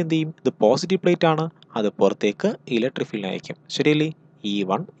ഈ പ്ലേറ്റ് എന്ത് ചെയ്യും, ഇത് പോസിറ്റീവ് പ്ലേറ്റ് ആണ്, അത് പുറത്തേക്ക് ഇലക്ട്രിക് ഫീൽഡ് അയക്കും, ശരിയല്ലേ?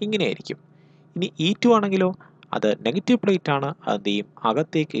 E1 ഇങ്ങനെ ആയിരിക്കും. ഇനി E2 ആണെങ്കിലോ, അത് നെഗറ്റീവ് പ്ലേറ്റ് ആണ്, അത് ചെയ്യും,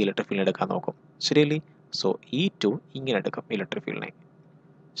 അകത്തേക്ക് ഇലക്ട്രിക് ഫീൽഡ് എടുക്കാൻ നോക്കും, ശരിയല്ലേ? സോ E2 ഇങ്ങനെ എടുക്കും ഇലക്ട്രിക് ഫീൽഡിനെ,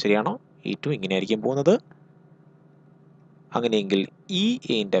 ശരിയാണോ? E2 ഇങ്ങനെ ആയിരിക്കും പോകുന്നത്. അങ്ങനെയെങ്കിൽ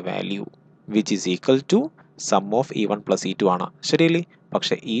എൻ്റെ value which is equal to some of E1 plus E2 ആണ്, ശരിയല്ലേ?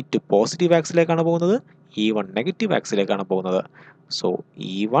 പക്ഷേ E2 പോസിറ്റീവ് ആക്സിലേക്കാണ് പോകുന്നത്, E1 നെഗറ്റീവ് ആക്സിലേക്കാണ് പോകുന്നത്. സോ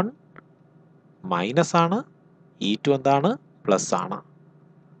E1 മൈനസ് ആണ്, E2 എന്താണ്, പ്ലസ് ആണ്.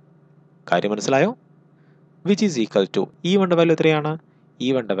 കാര്യം മനസ്സിലായോ? Which is equal to E1ൻ്റെ value എത്രയാണ്,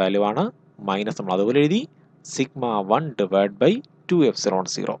 E1ൻ്റെ വാല്യൂ ആണ് മൈനസ്, നമ്മൾ അതുപോലെ എഴുതി, സിഗ്മ 1 ഡിവൈഡ് ബൈ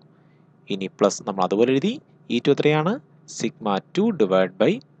 2f00. ഇനി പ്ലസ് നമ്മൾ അതുപോലെ എഴുതി, E2 എത്രയാണ്, സിഗ്മ 2 ഡിവൈഡ്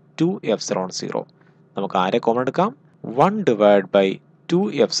ബൈ 2f00. നമുക്ക് ആരെ കോമൺ എടുക്കാം, 1 ഡിവൈഡ് ബൈ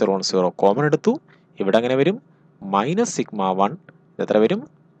 2f00 കോമൺ എടുത്തു. ഇവിടെ അങ്ങനെ വരും, മൈനസ് സിഗ്മ 1 എത്ര വരും,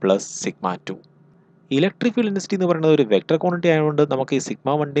 plus sigma 2. Electric field intensity എന്ന് പറയുന്നത് ഒരു വെക്ടർ ക്വാണ്ടിറ്റി ആയതുകൊണ്ട് നമുക്ക് ഈ സിഗ്മ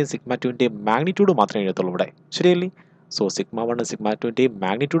 1ൻ്റെയും സിഗ്മ 2ൻ്റെയും മാഗ്നിറ്റ്യൂഡ് മാത്രമേ എഴുതത്തുള്ളൂ ഇവിടെ, ശരിയല്ലേ? സോ സിഗ്മ 1 സിഗ്മ 2ൻ്റെയും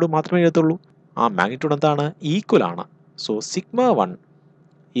മാഗ്നിറ്റ്യൂഡ് മാത്രമേ എഴുതത്തുള്ളൂ. ആ മാഗ്നിറ്റ്യൂഡ് എന്താണ്, ഈക്വൽ ആണ്. So sigma 1,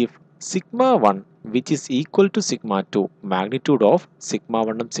 if sigma 1 which is equal to sigma 2 magnitude of sigma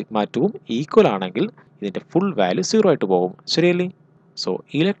 1 sigma 2 equal ആണെങ്കിൽ ഇതിൻ്റെ ഫുൾ വാല്യൂ 0 ആയിട്ട് പോകും. ശരിയല്ലേ? So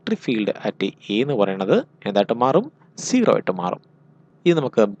electric field at A എന്ന് പറയുന്നത് എന്തായിട്ട് മാറും? 0 ആയിട്ട് മാറും. ഇത്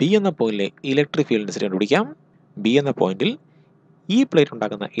നമുക്ക് ബി എന്ന പോയിന്റിലെ ഇലക്ട്രിക് ഫീൽഡ് ഡെൻസിറ്റി കണ്ടുപിടിക്കാം. ബി എന്ന പോയിന്റിൽ ഈ പ്ലേറ്റ്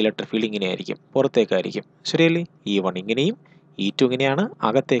ഉണ്ടാക്കുന്ന ഇലക്ട്രിക് ഫീൽഡ് ഇങ്ങനെയായിരിക്കും, പുറത്തേക്കായിരിക്കും. ശരിയല്ലേ? E1 ഇങ്ങനെയും E2 ഇങ്ങനെയാണ്,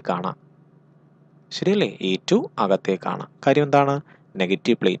 അകത്തേക്കാണ്. ശരിയല്ലേ? E2 അകത്തേക്കാണ്. കാര്യം എന്താണ്?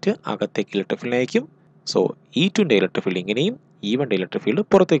 നെഗറ്റീവ് പ്ലേറ്റ് അകത്തേക്ക് ഇലക്ട്രിക് ഫീൽഡ് അയക്കും. സോ E2ൻ്റെ ഇലക്ട്രിക് ഫീൽഡ് ഇങ്ങനെയും E1ൻ്റെ ഇലക്ട്രിക് ഫീൽഡ്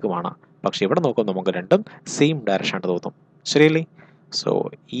പുറത്തേക്കുമാണ്. പക്ഷേ ഇവിടെ നോക്കുമ്പോൾ നമുക്ക് രണ്ടും സെയിം ഡയറക്ഷൻ ആയിട്ട് തോന്നും. ശരിയല്ലേ? So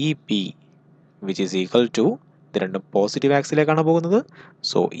EB which is equal to, ഇത് രണ്ടും പോസിറ്റീവ് ആക്സിലേക്കാണ് പോകുന്നത്.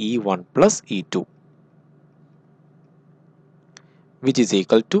 So E1 plus E2 which is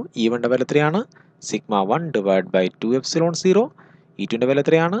equal to, E1ൻ്റെ വില എത്രയാണ്? Sigma 1 divide by 2 epsilon 0. E2ൻ്റെ വില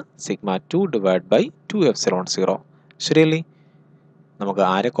എത്രയാണ്? Sigma 2 divide by 2 epsilon 0. ശരിയല്ലേ? നമുക്ക്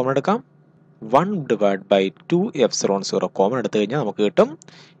ആരെ കോമൺ എടുക്കാം? 1 ഡിവൈഡ് ബൈ 2 എപ്സിലോൺ 0 കോമൺ എടുത്തു കഴിഞ്ഞാൽ നമുക്ക് കിട്ടും,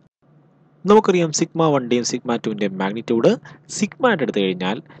 നമുക്കറിയാം സിഗ്മ 1ൻ്റെയും സിഗ്മ 2ൻ്റെയും മാഗ്നിറ്റ്യൂഡ് സിഗ്മ ആയിട്ട് എടുത്തു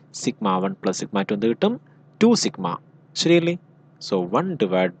കഴിഞ്ഞാൽ സിഗ്മ 1 പ്ലസ് സിഗ്മ 2 എന്ത് കിട്ടും? 2 സിഗ്മ. ശരിയല്ലേ? So 1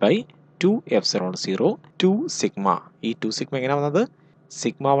 divide by 2 epsilon 0 2 sigma. ഈ 2 സിഗ്മ എങ്ങനെ വന്നത്?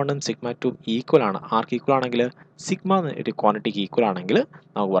 സിഗ്മ 1ഉം സിഗ്മ 2ഉം ഈക്വൽ ആണ്. ആർക്ക് ഈക്വൽ ആണെങ്കിൽ? സിഗ്മ ഒരു ക്വാണ്ടിറ്റിക്ക് ഈക്വൽ ആണെങ്കിൽ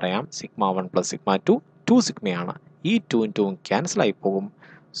നമുക്ക് പറയാം സിഗ്മ 1 പ്ലസ് സിഗ്മ 2 2 സിഗ്മയാണ്. ഈ 2ഉം 2ഉം ക്യാൻസൽ ആയി പോകും.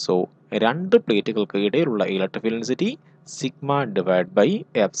 സോ രണ്ട് പ്ലേറ്റുകൾക്ക് ഇടയിലുള്ള electric field density sigma divide by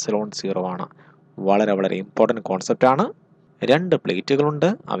epsilon 0 ആണ്. വളരെ വളരെ ഇമ്പോർട്ടൻറ്റ് കോൺസെപ്റ്റ് ആണ്. രണ്ട് പ്ലേറ്റുകളുണ്ട്,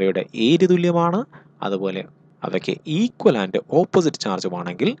 അവയുടെ ഏരിയ തുല്യമാണ്, അതുപോലെ അവയ്ക്ക് ഈക്വൽ ആൻഡ് ഓപ്പോസിറ്റ്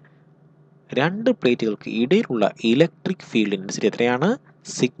ചാർജുമാണെങ്കിൽ രണ്ട് പ്ലേറ്റുകൾക്ക് ഇടയിലുള്ള ഇലക്ട്രിക് ഫീൽഡ് ഡെൻസിറ്റി എത്രയാണ്?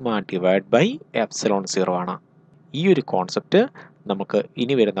 സിഗ്മ ഡിവൈഡ് ബൈ എപ്സിലോൺ 0 ആണ്. ഈ ഒരു കോൺസെപ്റ്റ് നമുക്ക്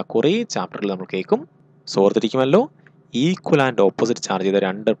ഇനി വരുന്ന കുറേ ചാപ്റ്ററിൽ നമ്മൾ കേൾക്കും. So ഓർത്തിരിക്കുമല്ലോ, equal and opposite charge ചെയ്ത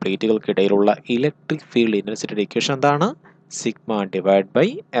രണ്ട് പ്ലേറ്റുകൾക്കിടയിലുള്ള ഇലക്ട്രിക് ഫീൽഡ് ഇൻറ്റൻസിറ്റിയുടെ ഇക്വേഷൻ എന്താണ്? Sigma divide by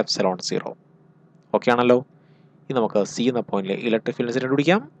epsilon 0. Okay ആണല്ലോ? ഇനി നമുക്ക് സി എന്ന പോയിന്റിൽ ഇലക്ട്രിക് ഫീൽഡ് ഡെൻസിറ്റി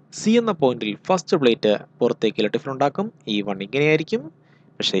കണ്ടുപിടിക്കാം. സി എന്ന പോയിന്റിൽ ഫസ്റ്റ് പ്ലേറ്റ് പുറത്തേക്ക് ഇലക്ട്രിക് ഫീൽഡ് ഉണ്ടാക്കും. E1 ഇങ്ങനെയായിരിക്കും,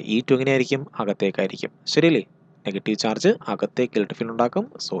 പക്ഷേ E2 ഇങ്ങനെയായിരിക്കും, അകത്തേക്കായിരിക്കും. ശരിയല്ലേ? നെഗറ്റീവ് ചാർജ് അകത്തേക്ക് ഇലക്ട്രിക് ഫീൽഡ് ഉണ്ടാക്കും.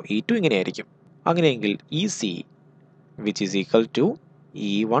 സോ E2 ഇങ്ങനെയായിരിക്കും. അങ്ങനെയെങ്കിൽ EC which is equal to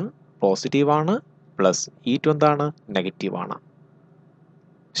E1 positive ആണ് പ്ലസ് E2 എന്താണ്? നെഗറ്റീവ് ആണ്.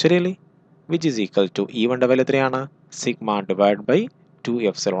 ശരിയല്ലേ? Which is equal to E1ൻ്റെ value എത്രയാണ്? Sigma divide by 2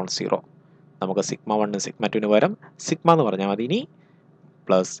 epsilon 0. നമുക്ക് സിഗ്മ 1 സിഗ്മ 2ന് പകരം സിഗ്മ എന്ന് പറഞ്ഞാൽ മതി. ഇനി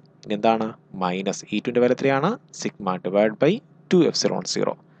പ്ലസ് ഇനി എന്താണ്? മൈനസ് E2ൻ്റെ വാല്യൂ എത്രയാണ്? Sigma divide by 2 epsilon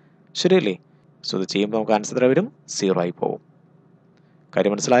 0. ശരിയല്ലേ? സോ ഇത് ചെയ്യുമ്പോൾ നമുക്ക് ആൻസർ എത്ര വരും? 0 ആയി പോകും.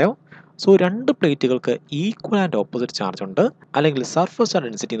 കാര്യം മനസ്സിലായോ? സോ രണ്ട് പ്ലേറ്റുകൾക്ക് ഈക്വൽ ആൻഡ് ഓപ്പോസിറ്റ് ചാർജ് ഉണ്ട്, അല്ലെങ്കിൽ സർഫസ് ചാർജ്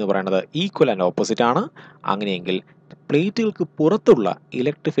ഡെൻസിറ്റി എന്ന് പറയുന്നത് ഈക്വൽ ആൻഡ് ഓപ്പോസിറ്റ് ആണ്. അങ്ങനെയെങ്കിൽ പ്ലേറ്റുകൾക്ക് പുറത്തുള്ള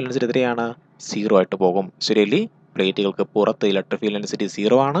ഇലക്ട്രിക് ഫീൽഡ് ഡെൻസിറ്റി എത്രയാണ്? 0 ആയിട്ട് പോകും. ശരിയല്ലേ? പ്ലേറ്റുകൾക്ക് പുറത്ത് ഇലക്ട്രിക് ഫീൽഡ് ഡെൻസിറ്റി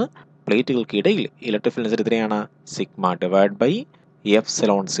 0 ആണ്. പ്ലേറ്റുകൾക്ക് ഇടയിൽ ഇലക്ട്രിക് ഫീൽഡ് ഡെൻസിറ്റി എത്രയാണ്? സിഗ്മ ഡിവൈഡ് ബൈ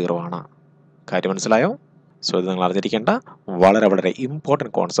എപ്സിലോൺ 0 ആണ്. കാര്യം മനസ്സിലായോ? സോ ഇത് നിങ്ങൾ അറിഞ്ഞിരിക്കേണ്ട വളരെ വളരെ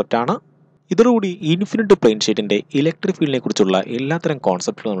ഇമ്പോർട്ടൻറ്റ് കോൺസെപ്റ്റ് ആണ്. ഇതോടുകൂടി ഇൻഫിനിറ്റ് പ്ലെയിൻ ഷീറ്റിന്റെ ഇലക്ട്രിക് ഫീൽഡിനെ കുറിച്ചുള്ള എല്ലാത്തരം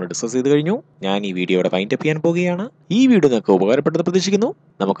കോൺസെപ്റ്റുകളും നമ്മൾ ഡിസ്കസ് ചെയ്ത് കഴിഞ്ഞു. ഞാൻ ഈ വീഡിയോയുടെ വൈൻഡ് അപ്പ് ചെയ്യാൻ പോവുകയാണ്. ഈ വീഡിയോ നിങ്ങൾക്ക് ഉപകാരപ്പെട്ടെന്ന് പ്രതീക്ഷിക്കുന്നു.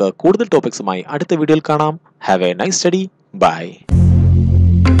 നമുക്ക് കൂടുതൽ ടോപ്പിക്സുമായി അടുത്ത വീഡിയോയിൽ കാണാം. Have A nice study. By.